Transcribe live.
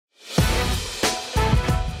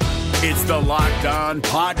It's the Locked On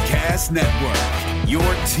Podcast Network, your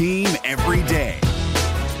team every day.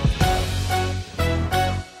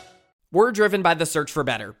 We're driven by the search for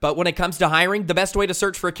better, but when it comes to hiring, the best way to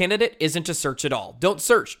search for a candidate isn't to search at all. Don't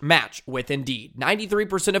search, match with Indeed.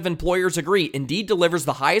 93% of employers agree Indeed delivers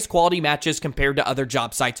the highest quality matches compared to other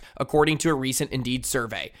job sites, according to a recent Indeed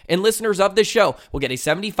survey. And listeners of this show will get a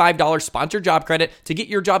 $75 sponsored job credit to get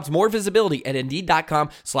your jobs more visibility at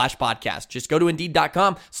Indeed.com/podcast. Just go to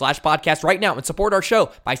Indeed.com/podcast right now and support our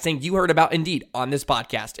show by saying you heard about Indeed on this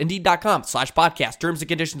podcast. Indeed.com/podcast. Terms and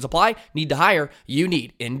conditions apply. Need to hire? You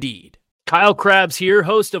need Indeed. Kyle Krabs here,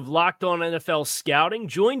 host of Locked On NFL Scouting.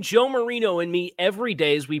 Join Joe Marino and me every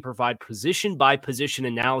day as we provide position-by-position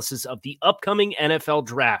analysis of the upcoming NFL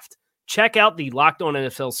Draft. Check out the Locked On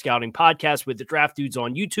NFL Scouting podcast with the Draft Dudes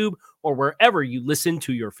on YouTube or wherever you listen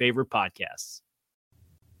to your favorite podcasts.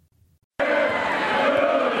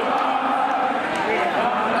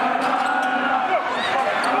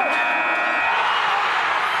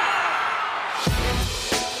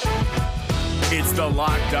 It's the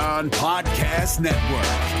Locked On Podcast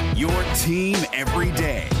Network, your team every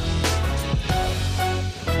day.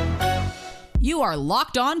 You are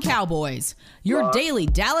Locked On Cowboys, your daily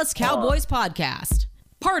Dallas Cowboys podcast.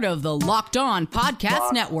 Part of the Locked On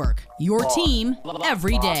Podcast Network, your team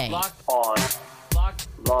every day. Locked on. Locked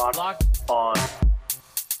on.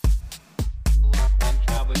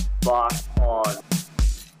 Locked on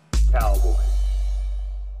Cowboys.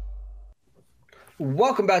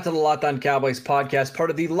 Welcome back to the Locked On Cowboys podcast,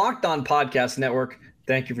 part of the Locked On Podcast Network.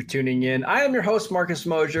 Thank you for tuning in. I am your host, Marcus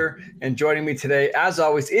Mosier, and joining me today, as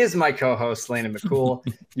always, is my co-host, Landon McCool.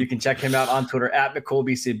 You can check him out on Twitter at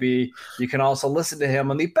McCoolBCB. You can also listen to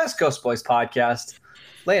him on the Best Coast Boys podcast.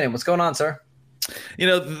 Landon, what's going on, sir? You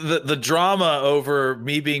know, the drama over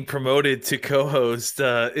me being promoted to co-host,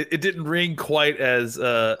 it didn't ring quite as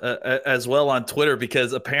well on Twitter,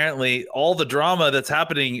 because apparently all the drama that's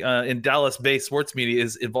happening in Dallas-based sports media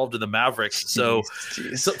is involved in the Mavericks. So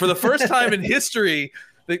for the first time in history,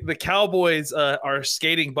 the Cowboys are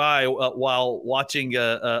skating by while watching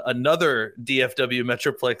another DFW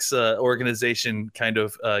Metroplex organization kind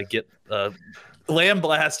of get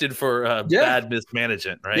lambasted for bad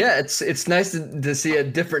mismanagement, right? Yeah, it's nice to see a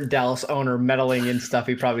different Dallas owner meddling in stuff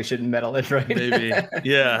he probably shouldn't meddle in, right? Maybe.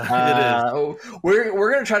 Yeah, it is.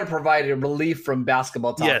 We're going to try to provide a relief from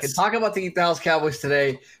basketball talk and talk about the Dallas Cowboys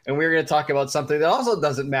today, and we're going to talk about something that also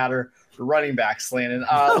doesn't matter, running backs, Landon.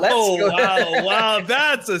 Let's go. Wow,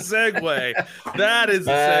 that's a segue. That is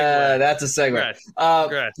a segue. That's a segue.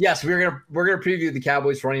 Congrats. Yes, we're gonna preview the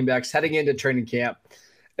Cowboys running backs heading into training camp.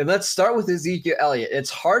 And let's start with Ezekiel Elliott. It's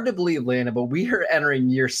hard to believe, Landon, but we are entering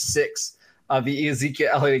year 6 of the Ezekiel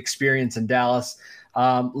Elliott experience in Dallas.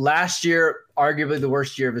 Last year, arguably the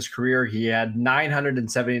worst year of his career, he had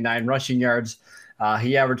 979 rushing yards.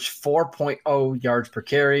 He averaged 4.0 yards per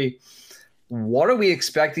carry. What are we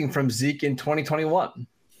expecting from Zeke in 2021?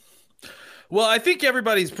 Well, I think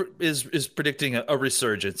everybody's is predicting a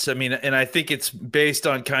resurgence. I mean, and I think it's based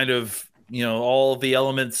on kind of, you know, all the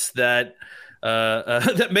elements that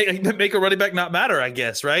that make a running back not matter, I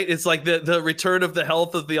guess, right? It's like the return of the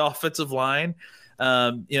health of the offensive line.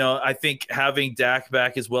 You know, I think having Dak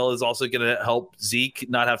back as well is also going to help Zeke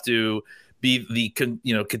not have to be the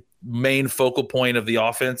main focal point of the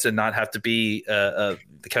offense and not have to be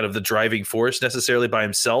kind of the driving force necessarily by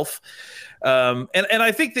himself. And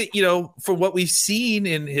I think that, you know, for what we've seen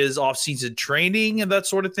in his offseason training and that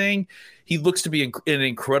sort of thing, he looks to be in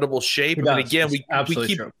incredible shape. And again,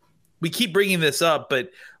 we keep bringing this up, but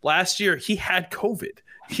last year he had COVID.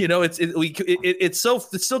 You know, it's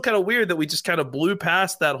still kind of weird that we just kind of blew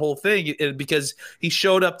past that whole thing because he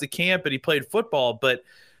showed up to camp and he played football. But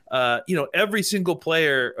you know, every single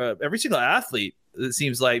player, every single athlete, it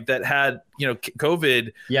seems like that had, you know,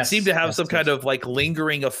 COVID seemed to have some kind of like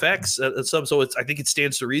lingering effects. So I think it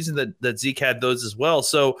stands to reason that Zeke had those as well.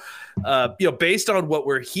 So, you know, based on what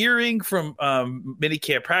we're hearing from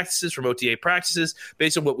minicamp practices, from OTA practices,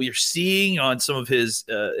 based on what we are seeing on some of his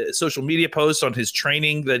social media posts, on his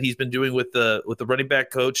training that he's been doing with the running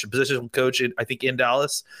back coach, positional coach, I think in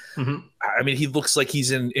Dallas. Mm-hmm. I mean, he looks like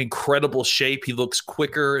he's in incredible shape. He looks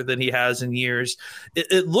quicker than he has in years.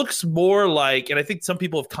 It looks more like, and I think some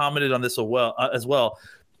people have commented on this as well.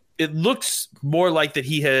 It looks more like that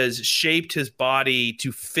he has shaped his body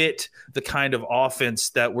to fit the kind of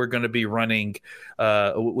offense that we're going to be running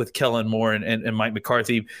with Kellen Moore and Mike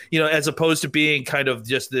McCarthy, you know, as opposed to being kind of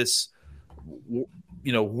just this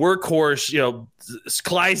workhorse,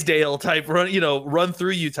 Clydesdale type run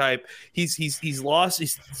through you type. He's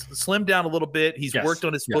slimmed down a little bit. He's worked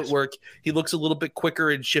on his footwork. He looks a little bit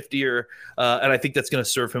quicker and shiftier, and I think that's going to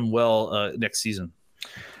serve him well next season.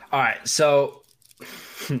 All right, so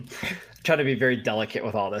try to be very delicate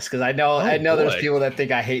with all this because I know there's people that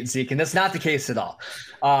think I hate Zeke, and that's not the case at all.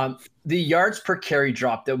 The yards per carry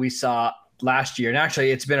drop that we saw last year, and actually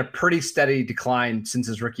it's been a pretty steady decline since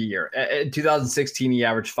his rookie year. In 2016, he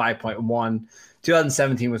averaged 5.1.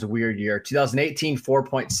 2017 was a weird year. 2018,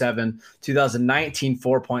 4.7. 2019,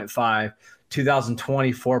 4.5.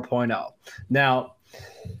 2020, 4.0. Now,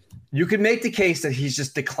 you could make the case that he's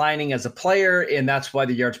just declining as a player, and that's why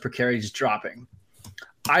the yards per carry is dropping.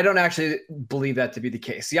 I don't actually believe that to be the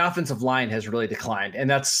case. The offensive line has really declined, and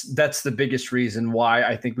that's the biggest reason why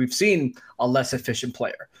I think we've seen a less efficient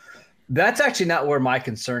player. That's actually not where my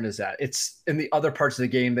concern is at. It's in the other parts of the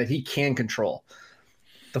game that he can control.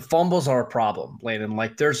 The fumbles are a problem, Landon.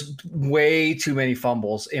 Like, there's way too many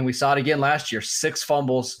fumbles, and we saw it again last year. 6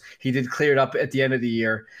 fumbles. He did clear it up at the end of the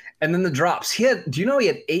year. And then the drops. Do you know he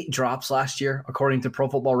had 8 drops last year, according to Pro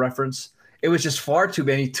Football Reference? It was just far too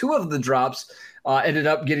many. 2 of the drops ended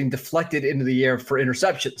up getting deflected into the air for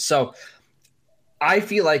interceptions. So I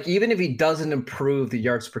feel like even if he doesn't improve the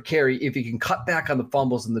yards per carry, if he can cut back on the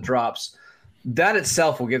fumbles and the drops, that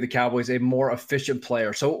itself will give the Cowboys a more efficient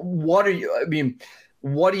player. So what do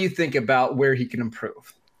you think about where he can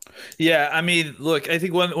improve? Yeah, I mean, look, I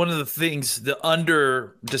think one of the things, the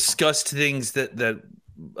under discussed things that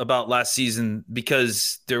about last season,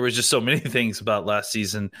 because there was just so many things about last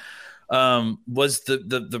season, was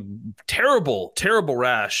the terrible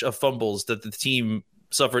rash of fumbles that the team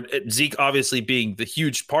suffered. Zeke obviously being the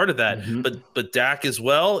huge part of that, but Dak as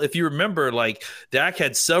well. If you remember, like, Dak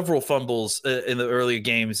had several fumbles in the earlier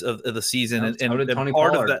games of the season, and Tony part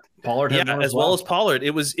Pollard. of that, Pollard had one as well as Pollard.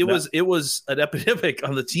 It was an epidemic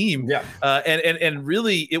on the team. Yeah, and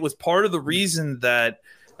really, it was part of the reason that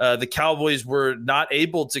the Cowboys were not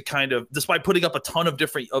able to kind of, despite putting up a ton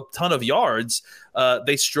of yards,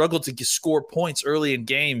 they struggled to score points early in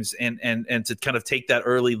games and to kind of take that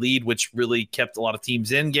early lead, which really kept a lot of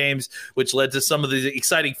teams in games, which led to some of the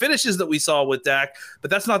exciting finishes that we saw with Dak. But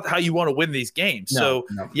that's not how you want to win these games. No.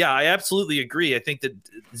 Yeah, I absolutely agree. I think that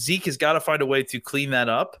Zeke has got to find a way to clean that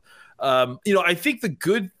up. I think the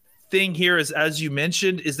good thing here is, as you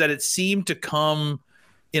mentioned, is that it seemed to come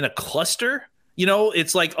in a cluster.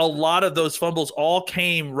 It's like a lot of those fumbles all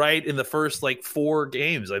came right in the first 4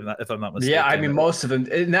 games, if I'm not mistaken. Yeah, I mean, most of them.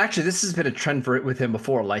 And actually, this has been a trend with him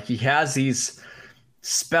before. Like, he has these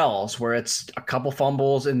spells where it's a couple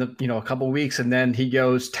fumbles in a couple weeks, and then he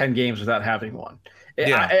goes 10 games without having one.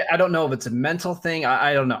 Yeah. I don't know if it's a mental thing.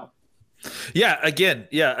 I don't know. Yeah, again,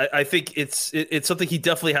 I think it's something he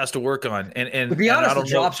definitely has to work on. And to be honest, the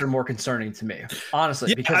drops are more concerning to me,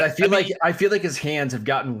 honestly, because I feel like his hands have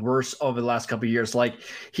gotten worse over the last couple of years. Like,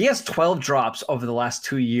 he has 12 drops over the last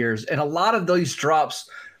 2 years, and a lot of those drops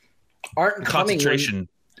aren't concentration.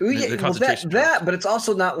 But it's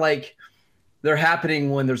also not like they're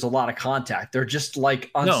happening when there's a lot of contact. They're just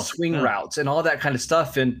like on swing routes and all that kind of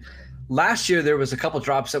stuff. And last year, there was a couple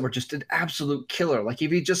drops that were just an absolute killer. Like,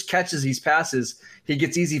 if he just catches these passes, he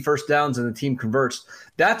gets easy first downs and the team converts.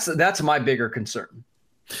 That's my bigger concern.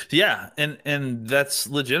 Yeah, and that's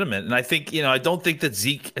legitimate. And I think, I don't think that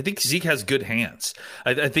Zeke has good hands.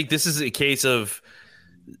 I think this is a case of,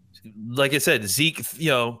 like I said, Zeke,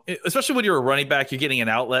 especially when you're a running back, you're getting an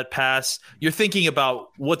outlet pass. You're thinking about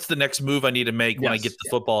what's the next move I need to make when I get the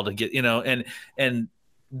football to get, and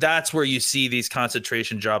that's where you see these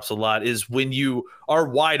concentration drops a lot, is when you are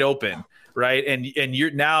wide open, right? And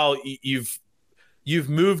you've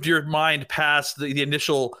moved your mind past the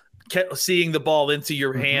initial seeing the ball into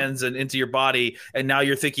your hands and into your body, and now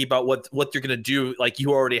you're thinking about what you're going to do. Like,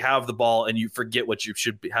 you already have the ball and you forget what you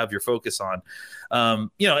should have your focus on.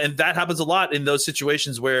 And that happens a lot in those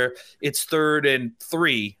situations where it's 3rd and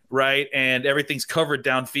 3, right? And everything's covered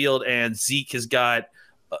downfield, and Zeke has got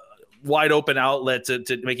wide open outlet to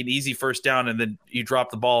make an easy first down, and then you drop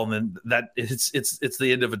the ball, and then that it's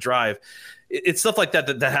the end of a drive. It's stuff like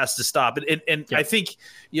that has to stop. And I think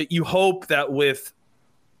you hope that a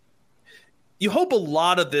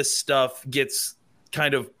lot of this stuff gets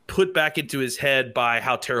kind of put back into his head by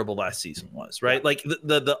how terrible last season was, right? Like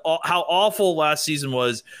the how awful last season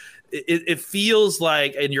was. It feels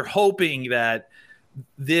like, and you're hoping that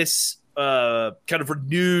this kind of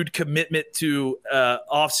renewed commitment to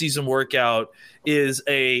off-season workout is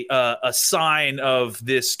a sign of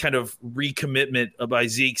this kind of recommitment by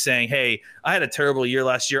Zeke saying, hey, I had a terrible year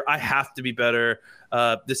last year. I have to be better.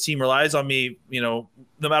 This team relies on me, no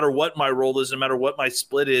matter what my role is, no matter what my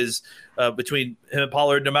split is between him and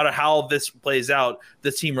Pollard, no matter how this plays out,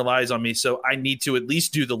 this team relies on me. So I need to at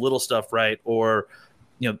least do the little stuff right, or,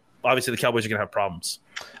 obviously the Cowboys are going to have problems.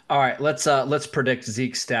 All right, let's predict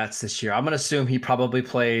Zeke's stats this year. I'm going to assume he probably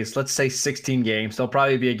plays, let's say 16 games. There'll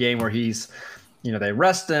probably be a game where he's, they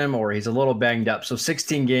rest him or he's a little banged up. So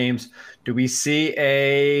 16 games. Do we see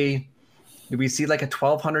like a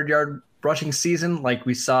 1,200 yard rushing season like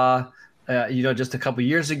we saw, just a couple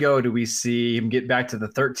years ago? Do we see him get back to the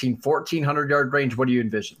 1,400 yard range? What do you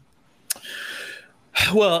envision?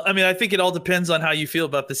 Well, I mean, I think it all depends on how you feel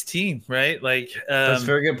about this team, right? Like, that's a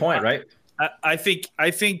very good point, right? I think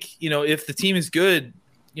if the team is good,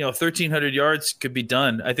 1,300 yards could be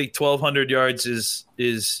done. I think 1,200 yards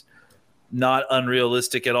is not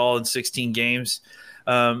unrealistic at all in 16 games.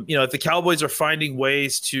 If the Cowboys are finding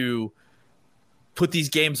ways to put these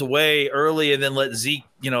games away early and then let Zeke,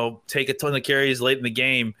 take a ton of carries late in the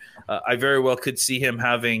game, I very well could see him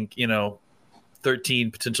having, 13,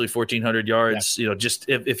 potentially 1,400 yards, just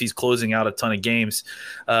if he's closing out a ton of games.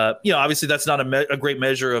 Obviously that's not a great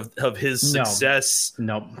measure of his success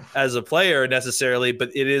as a player necessarily, but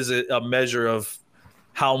it is a measure of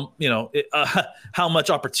how, how much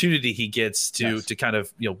opportunity he gets to kind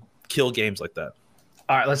of, kill games like that.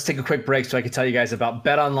 All right, let's take a quick break so I can tell you guys about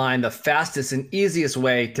BetOnline, the fastest and easiest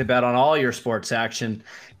way to bet on all your sports action.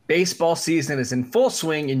 Baseball season is in full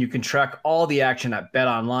swing and you can track all the action at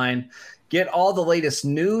BetOnline. Get all the latest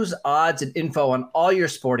news, odds, and info on all your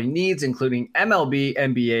sporting needs, including MLB,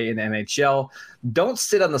 NBA, and NHL. Don't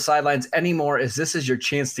sit on the sidelines anymore, as this is your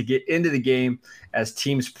chance to get into the game as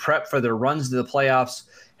teams prep for their runs to the playoffs.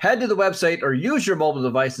 Head to the website or use your mobile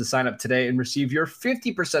device to sign up today and receive your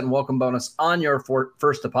 50% welcome bonus on your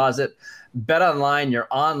first deposit. BetOnline, your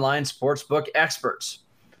online sportsbook experts.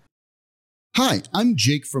 Hi, I'm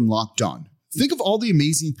Jake from Locked On. Think of all the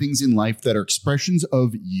amazing things in life that are expressions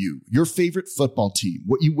of you, your favorite football team,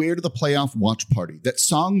 what you wear to the playoff watch party, that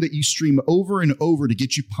song that you stream over and over to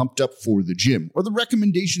get you pumped up for the gym, or the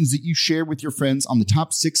recommendations that you share with your friends on the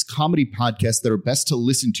top 6 comedy podcasts that are best to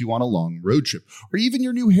listen to on a long road trip, or even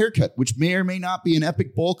your new haircut, which may or may not be an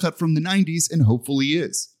epic bowl cut from the 90s and hopefully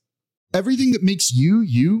is. Everything that makes you,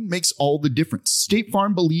 you makes all the difference. State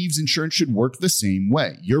Farm believes insurance should work the same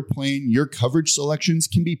way. Your plan, your coverage selections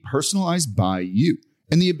can be personalized by you.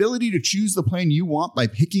 And the ability to choose the plan you want by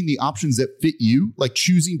picking the options that fit you, like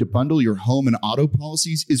choosing to bundle your home and auto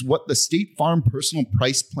policies, is what the State Farm Personal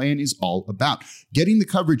Price Plan is all about. Getting the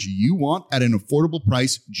coverage you want at an affordable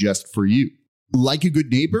price just for you. Like a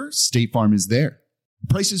good neighbor, State Farm is there.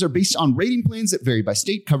 Prices are based on rating plans that vary by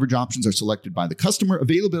state. Coverage options are selected by the customer.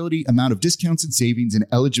 Availability, amount of discounts and savings, and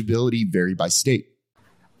eligibility vary by state.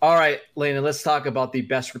 All right, Landon, let's talk about the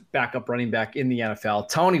best backup running back in the NFL,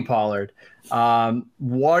 Tony Pollard.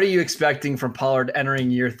 What are you expecting from Pollard entering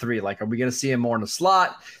year 3? Like, are we going to see him more in the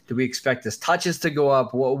slot? Do we expect his touches to go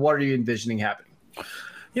up? What are you envisioning happening?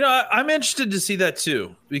 I'm interested to see that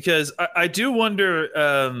too, because I do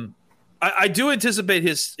wonder I do anticipate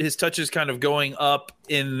his touches kind of going up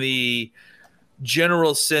in the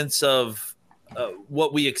general sense of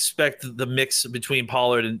what we expect the mix between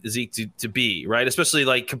Pollard and Zeke to be, right? Especially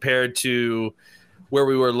like compared to where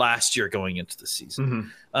we were last year going into the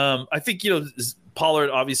season. Mm-hmm. I think,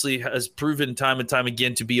 Pollard obviously has proven time and time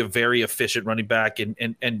again to be a very efficient running back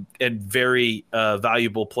and very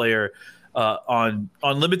valuable player on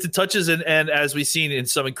limited touches and as we've seen in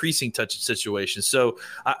some increasing touch situations. So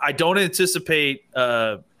I don't anticipate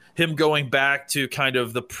him going back to kind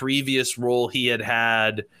of the previous role he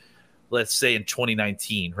had, let's say in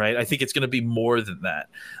 2019, right? I think it's going to be more than that.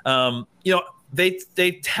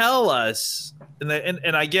 They tell us,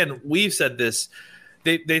 and again, we've said this,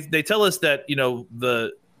 they tell us that,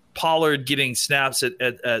 the Pollard getting snaps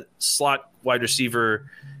at slot wide receiver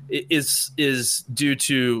is due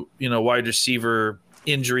to wide receiver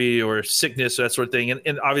injury or sickness or that sort of thing,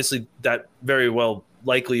 and obviously that very well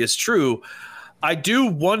likely is true. I do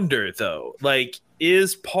wonder though, like,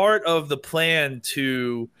 is part of the plan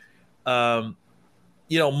to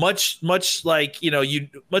much like,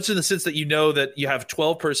 much in the sense that that you have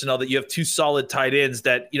 12 personnel, that you have two solid tight ends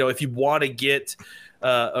that, if you want to get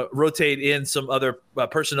rotate in some other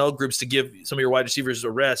personnel groups to give some of your wide receivers a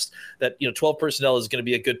rest, that 12 personnel is going to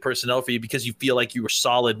be a good personnel for you because you feel like you were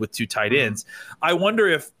solid with two tight ends. I wonder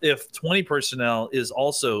if 20 personnel is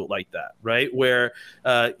also like that, right? Where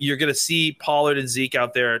you're going to see Pollard and Zeke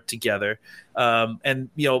out there together, and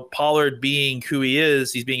Pollard being who he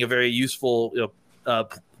is, he's being a very useful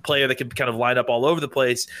player that can kind of line up all over the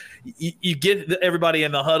place. You get everybody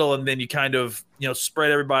in the huddle, and then you kind of spread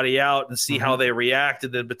everybody out and see how they react,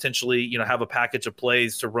 and then potentially have a package of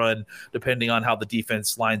plays to run depending on how the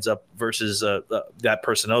defense lines up versus that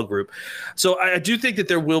personnel group. So I do think that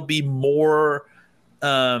there will be more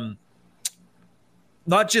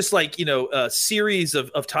not just like, a series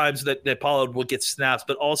of times that Pollard will get snaps,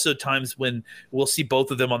 but also times when we'll see both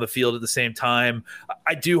of them on the field at the same time.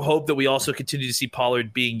 I do hope that we also continue to see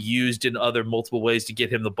Pollard being used in other multiple ways to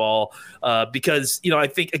get him the ball, because, I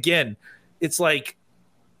think, again, it's like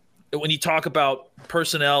when you talk about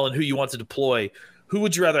personnel and who you want to deploy, who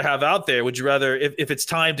would you rather have out there? Would you rather, if it's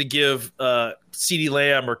time to give CeeDee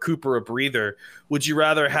Lamb or Cooper a breather, would you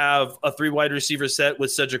rather have a 3 wide receiver set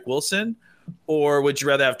with Cedric Wilson? Or would you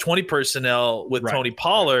rather have 20 personnel with Tony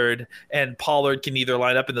Pollard, and Pollard can either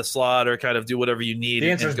line up in the slot or kind of do whatever you need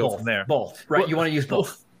and go from there? Both, right? Well, you want to use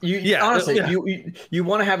both. Honestly, you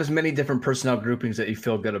want to have as many different personnel groupings that you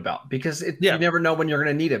feel good about, because you never know when you're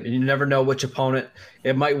going to need them, and you never know which opponent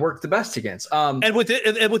it might work the best against. And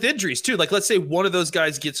with injuries too, like let's say one of those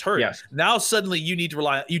guys gets hurt, now suddenly you need to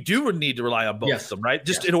rely on both of them, right?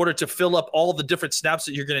 Just in order to fill up all the different snaps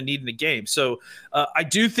that you're going to need in the game. So I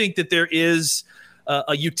do think that there is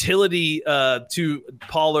a utility to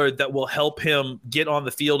Pollard that will help him get on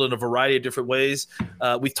the field in a variety of different ways.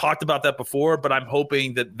 We've talked about that before, but I'm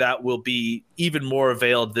hoping that will be even more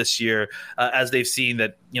availed this year as they've seen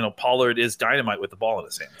that, Pollard is dynamite with the ball in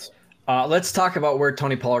his hands. Let's talk about where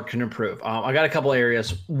Tony Pollard can improve. I got a couple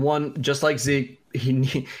areas. One, just like Zeke,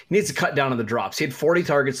 he needs to cut down on the drops. He had 40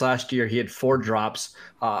 targets last year. He had 4 drops,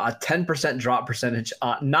 a 10% drop percentage.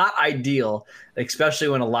 Not ideal, especially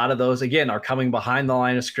when a lot of those, again, are coming behind the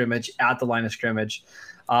line of scrimmage, at the line of scrimmage.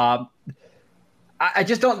 I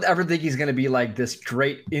just don't ever think he's going to be like this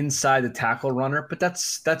great inside the tackle runner, but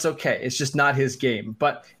that's okay. It's just not his game.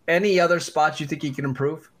 But any other spots you think he can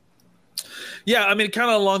improve? Yeah, I mean,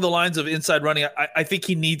 kind of along the lines of inside running, I think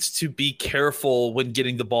he needs to be careful when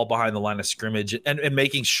getting the ball behind the line of scrimmage and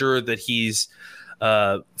making sure that he's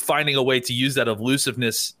finding a way to use that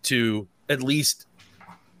elusiveness to at least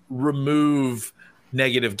remove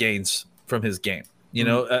negative gains from his game,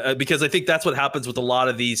 because I think that's what happens with a lot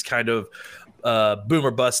of these kind of boom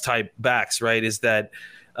or bust type backs, right? Is that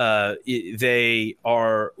they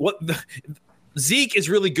are Zeke is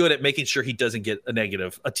really good at making sure he doesn't get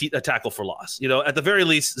a tackle for loss. At the very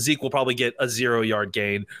least, Zeke will probably get a 0-yard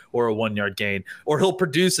gain or a 1-yard gain, or he'll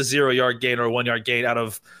produce a 0-yard gain or a 1-yard gain out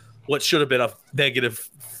of what should have been a negative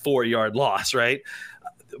 4-yard loss, right?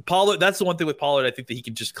 Pollard, that's the one thing with Pollard I think that he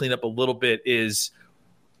can just clean up a little bit, is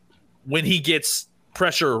when he gets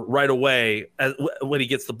pressure right away when he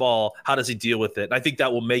gets the ball, how does he deal with it? And I think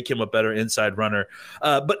that will make him a better inside runner.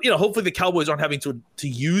 But hopefully the Cowboys aren't having to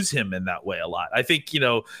use him in that way a lot. I think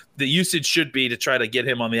the usage should be to try to get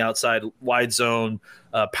him on the outside, wide zone,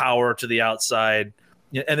 power to the outside,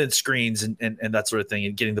 and then screens and that sort of thing,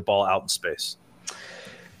 and getting the ball out in space.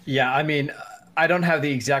 Yeah, I mean, I don't have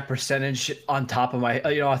the exact percentage on top of my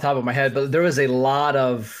head, but there was a lot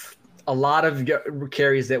of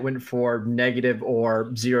carries that went for negative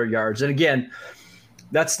or 0 yards. And again,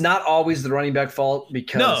 that's not always the running back fault,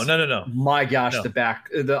 because no. My gosh,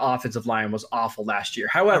 the offensive line was awful last year.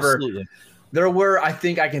 However, there were, I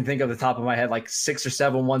think I can think of the top of my head, like 6 or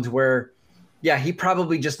 7 ones where, he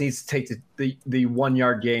probably just needs to take the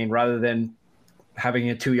 1-yard gain rather than having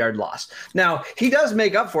a 2-yard loss. Now, he does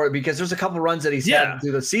make up for it, because there's a couple runs that he's had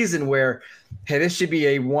through the season where, hey, this should be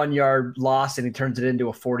a 1-yard loss, and he turns it into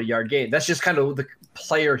a 40-yard gain. That's just kind of the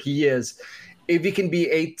player he is. If he can be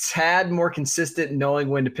a tad more consistent, knowing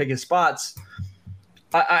when to pick his spots,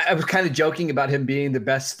 I was kind of joking about him being the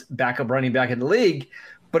best backup running back in the league,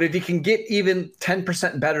 but if he can get even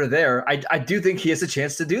 10% better there, I do think he has a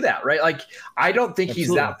chance to do that, right? Like, I don't think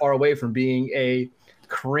he's that far away from being a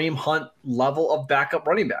Kareem Hunt level of backup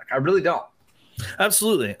running back. I really don't.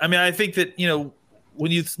 Absolutely. I mean, I think that,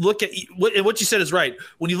 when you look at what you said is right.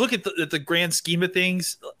 When you look at the grand scheme of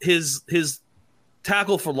things, his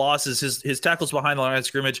tackle for losses, his tackles behind the line of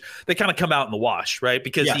scrimmage, they kind of come out in the wash, right?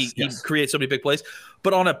 Because he creates so many big plays.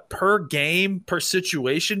 But on a per game, per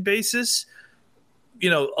situation basis,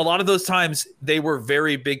 a lot of those times they were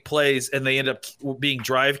very big plays and they end up being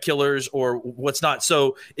drive killers or what's not.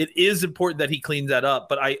 So it is important that he cleans that up.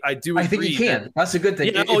 But I do agree. I think he can. That's a good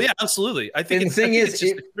thing. Yeah, absolutely. I think the thing is,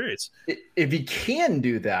 just experience. If he can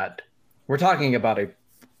do that, we're talking about a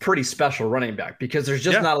pretty special running back, because there's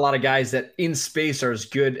just not a lot of guys that in space are as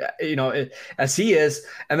good, as he is.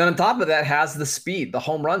 And then on top of that has the speed, the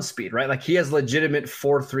home run speed, right? Like he has legitimate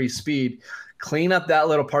 4.3 speed. Clean up that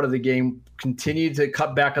little part of the game, continue to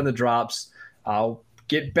cut back on the drops,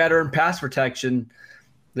 get better in pass protection.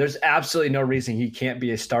 There's absolutely no reason he can't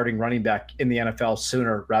be a starting running back in the NFL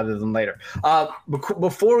sooner rather than later.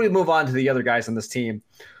 Before we move on to the other guys on this team,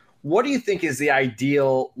 what do you think is the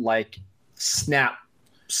ideal snap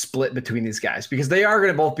split between these guys? Because they are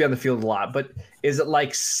going to both be on the field a lot, but is it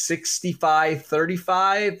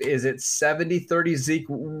 65-35? Is it 70-30 Zeke?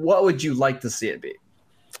 What would you like to see it be?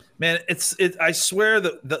 Man, I swear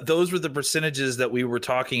that those were the percentages that we were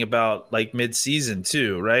talking about mid-season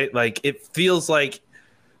too, right? It feels like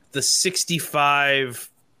the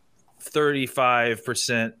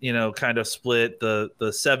 65-35%, kind of split, the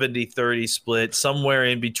 70-30 split, somewhere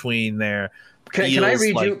in between there. Can I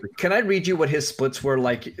read you what his splits were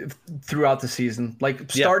throughout the season?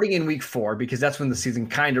 Starting in week 4, because that's when the season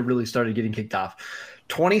kind of really started getting kicked off.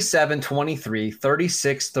 27-23,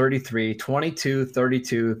 36-33,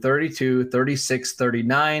 22-32, 32,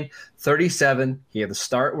 36-39, 37. He had the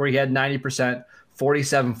start where he had 90%,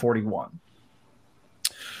 47-41.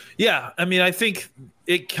 Yeah, I mean, I think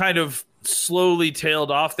it kind of slowly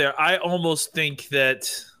tailed off there. I almost think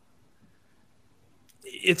that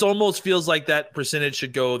it almost feels like that percentage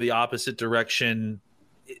should go the opposite direction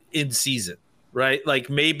in season. Right?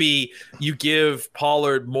 Maybe you give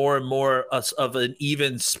Pollard more and more of an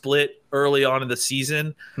even split early on in the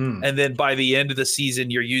season. And then by the end of the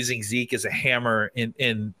season, you're using Zeke as a hammer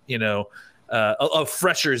in a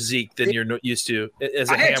fresher Zeke than you're used to as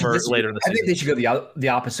a hammer later in the season. I think they should go the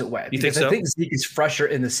opposite way. You think so? I think Zeke is fresher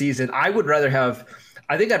in the season. I'd rather have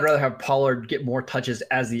Pollard get more touches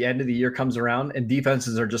as the end of the year comes around, and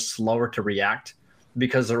defenses are just slower to react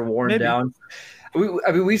because they're worn down.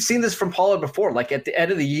 We've seen this from Pollard before. At the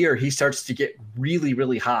end of the year, he starts to get really,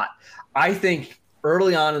 really hot. I think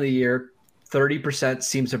early on in the year, 30%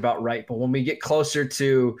 seems about right. But when we get closer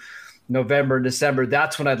to November, December,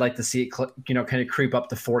 that's when I'd like to see it, kind of creep up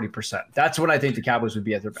to 40%. That's when I think the Cowboys would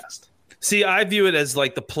be at their best. See, I view it as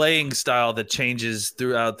the playing style that changes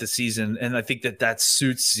throughout the season, and I think that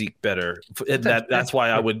suits Zeke better. And that's why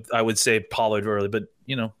I would say Pollard early, but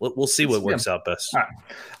we'll see what works out best. All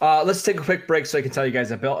right. Let's take a quick break so I can tell you guys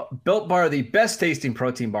that Built Bar, the best tasting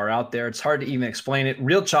protein bar out there. It's hard to even explain it.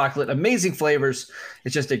 Real chocolate, amazing flavors.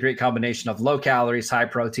 It's just a great combination of low calories, high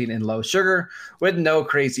protein, and low sugar with no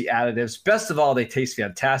crazy additives. Best of all, they taste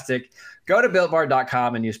fantastic. Go to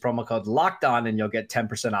BuiltBar.com and use promo code LOCKEDON and you'll get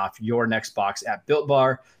 10% off your next box at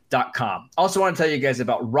BuiltBar.com. Also want to tell you guys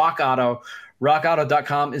about Rock Auto.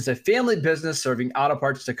 RockAuto.com is a family business serving auto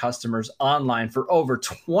parts to customers online for over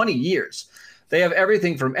 20 years. They have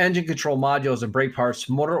everything from engine control modules and brake parts,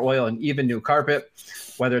 motor oil, and even new carpet.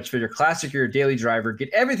 Whether it's for your classic or your daily driver, get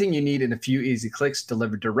everything you need in a few easy clicks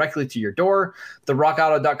delivered directly to your door. The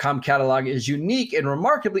RockAuto.com catalog is unique and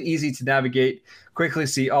remarkably easy to navigate. Quickly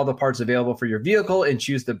see all the parts available for your vehicle and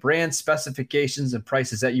choose the brand, specifications, and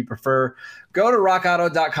prices that you prefer. Go to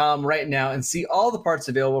RockAuto.com right now and see all the parts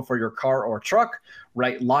available for your car or truck.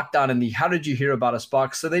 Write Locked On in the How Did You Hear About Us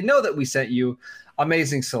box so they know that we sent you.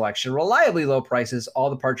 Amazing selection, reliably low prices,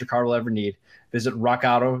 all the parts your car will ever need. Visit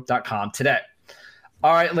RockAuto.com today.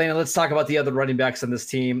 All right, Lena, let's talk about the other running backs on this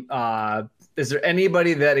team. Is there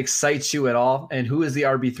anybody that excites you at all? And who is the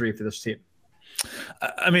RB3 for this team?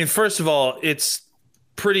 I mean, first of all, it's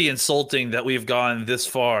pretty insulting that we've gone this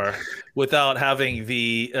far without having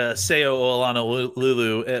the Seyo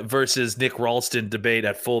Olonilulu versus Nick Ralston debate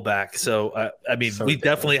at fullback. So, we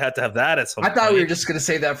definitely had to have that at some point. I thought we were just going to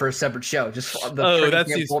save that for a separate show. Just that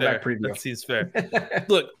seems fair. Preview. That seems fair.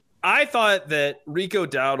 Look, I thought that Rico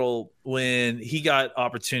Dowdle, when he got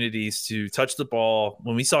opportunities to touch the ball,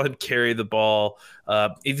 when we saw him carry the ball,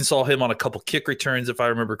 even saw him on a couple kick returns, if I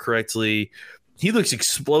remember correctly, he looks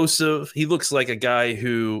explosive. He looks like a guy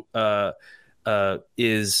who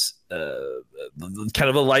is kind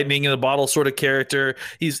of a lightning in a bottle sort of character.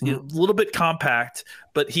 He's a little bit compact,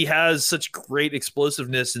 but he has such great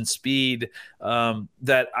explosiveness and speed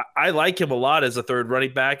that I like him a lot as a third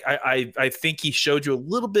running back. I think he showed you a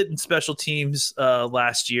little bit in special teams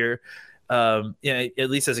last year, at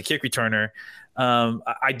least as a kick returner.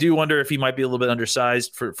 I do wonder if he might be a little bit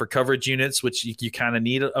undersized for coverage units, which you kind of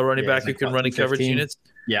need a running back who can run in coverage units.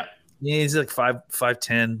 Yeah. Yeah, he's like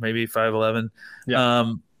 5'10", maybe 5'11".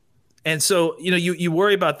 Yeah. And so, you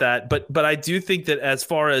worry about that, but I do think that as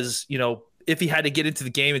far as, if he had to get into the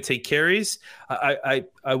game and take carries, I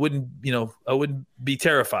wouldn't, I wouldn't be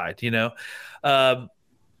terrified, and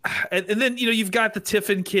then, you've got the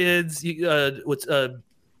Tiffin kids,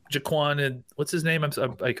 Jaquan and what's his name? I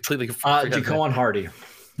completely forgot. Jaquan Hardy.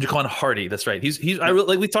 Jaquan Hardy, that's right. I really,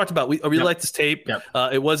 like we talked about. I really like this tape. Yep.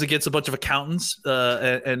 It was against a bunch of accountants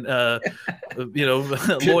and lawyers,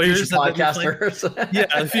 future podcasters. Yeah,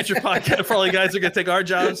 the future podcast. Probably guys are going to take our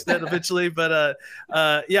jobs then eventually. But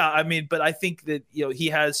but I think that he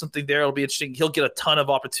has something there. It'll be interesting. He'll get a ton of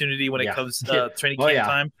opportunity when it comes training camp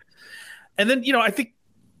time. And then I think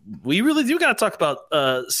we really do got to talk about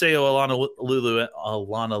Seau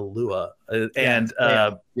Alanalua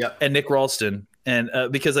and Nick Ralston. And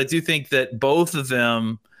because I do think that both of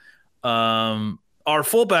them are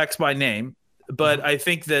fullbacks by name, but I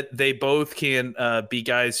think that they both can be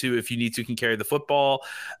guys who, if you need to, can carry the football.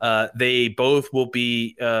 They both will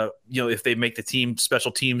be, if they make the team,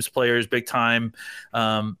 special teams players big time.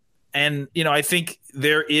 And, I think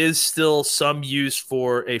there is still some use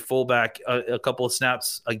for a fullback, a couple of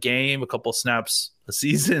snaps a game, a couple of snaps a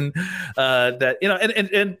season,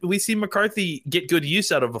 and we see McCarthy get good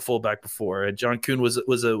use out of a fullback before. And John Kuhn was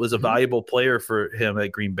a valuable player for him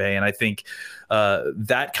at Green Bay. And I think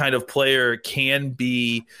that kind of player can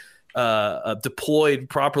be deployed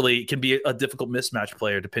properly. It can be a difficult mismatch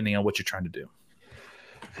player depending on what you're trying to do.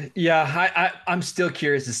 Yeah, I'm still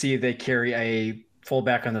curious to see if they carry a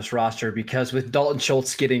fullback on this roster, because with Dalton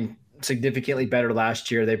Schultz getting significantly better last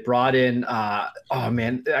year, they brought in now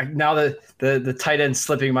the tight end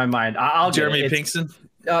slipping my mind. Jeremy Pinkston.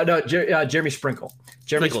 Jeremy Sprinkle.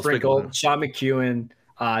 Sprinkle. Sean McEwen,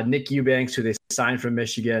 Nick Eubanks, who they signed from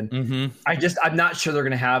Michigan. Mm-hmm. I'm not sure they're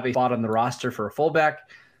going to have a spot on the roster for a fullback.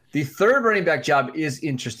 The third running back job is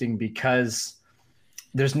interesting because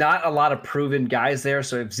there's not a lot of proven guys there.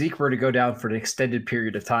 So if Zeke were to go down for an extended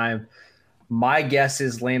period of time, my guess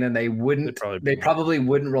is, Landon, they probably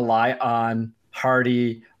wouldn't rely on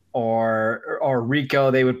Hardy or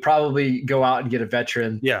Rico. They would probably go out and get a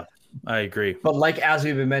veteran. Yeah, I agree. But as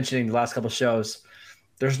we've been mentioning the last couple of shows,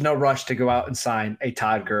 there's no rush to go out and sign a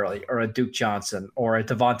Todd Gurley or a Duke Johnson or a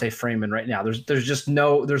Devontae Freeman right now. There's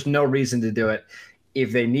no reason to do it.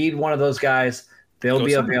 If they need one of those guys, they'll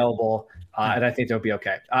be available, and I think they'll be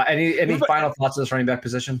okay. Any final thoughts on this running back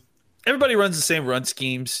position? Everybody runs the same run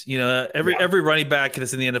schemes. Every running back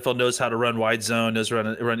that's in the NFL knows how to run wide zone, knows how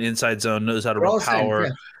to run inside zone, knows how to run power.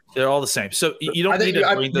 Same, yeah. They're all the same. So you don't need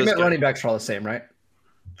to bring those guys. Running backs are all the same, right?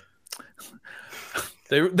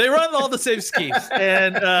 They run all the same schemes,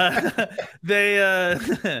 and and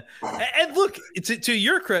look, to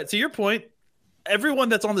your point, everyone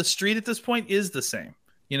that's on the street at this point is the same.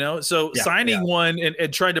 So signing one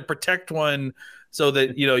and trying to protect one so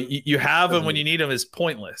that you have him when you need him is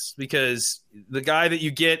pointless, because the guy that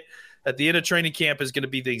you get at the end of training camp is going to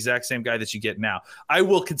be the exact same guy that you get now. I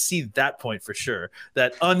will concede that point for sure,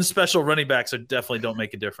 that unspecial running backs definitely don't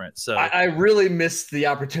make a difference. So I really missed the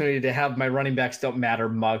opportunity to have my running backs don't matter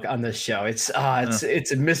mug on this show. It's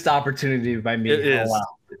a missed opportunity by me.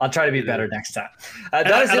 I'll try to be better next time.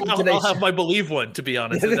 I'll have my believe one, to be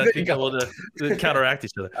honest. And that people to counteract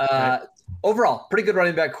each other. Right. Overall, pretty good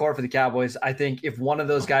running back core for the Cowboys. I think if one of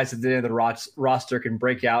those guys at the end of the roster can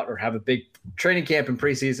break out or have a big training camp in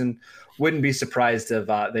preseason, wouldn't be surprised if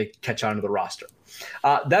they catch on to the roster.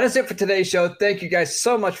 That is it for today's show. Thank you guys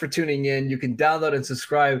so much for tuning in. You can download and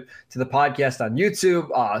subscribe to the podcast on YouTube,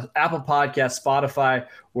 Apple Podcasts, Spotify,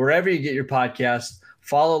 wherever you get your podcasts.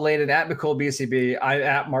 Follow Landon at McCoolBCB. I'm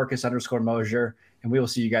at Marcus_Mosier, and we will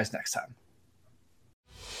see you guys next time.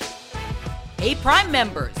 Hey, Prime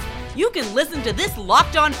members, you can listen to this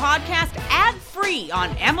Locked On podcast ad-free on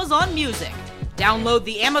Amazon Music. Download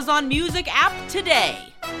the Amazon Music app today.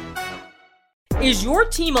 Is your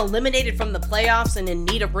team eliminated from the playoffs and in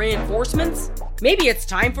need of reinforcements? Maybe it's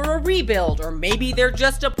time for a rebuild, or maybe they're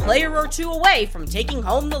just a player or two away from taking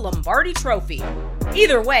home the Lombardi Trophy.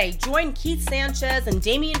 Either way, join Keith Sanchez and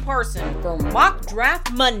Damian Parson for Mock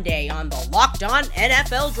Draft Monday on the Locked On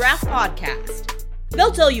NFL Draft Podcast.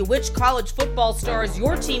 They'll tell you which college football stars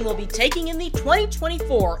your team will be taking in the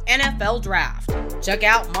 2024 NFL Draft. Check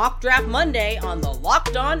out Mock Draft Monday on the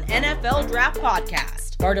Locked On NFL Draft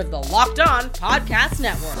Podcast, part of the Locked On Podcast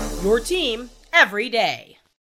Network, your team every day.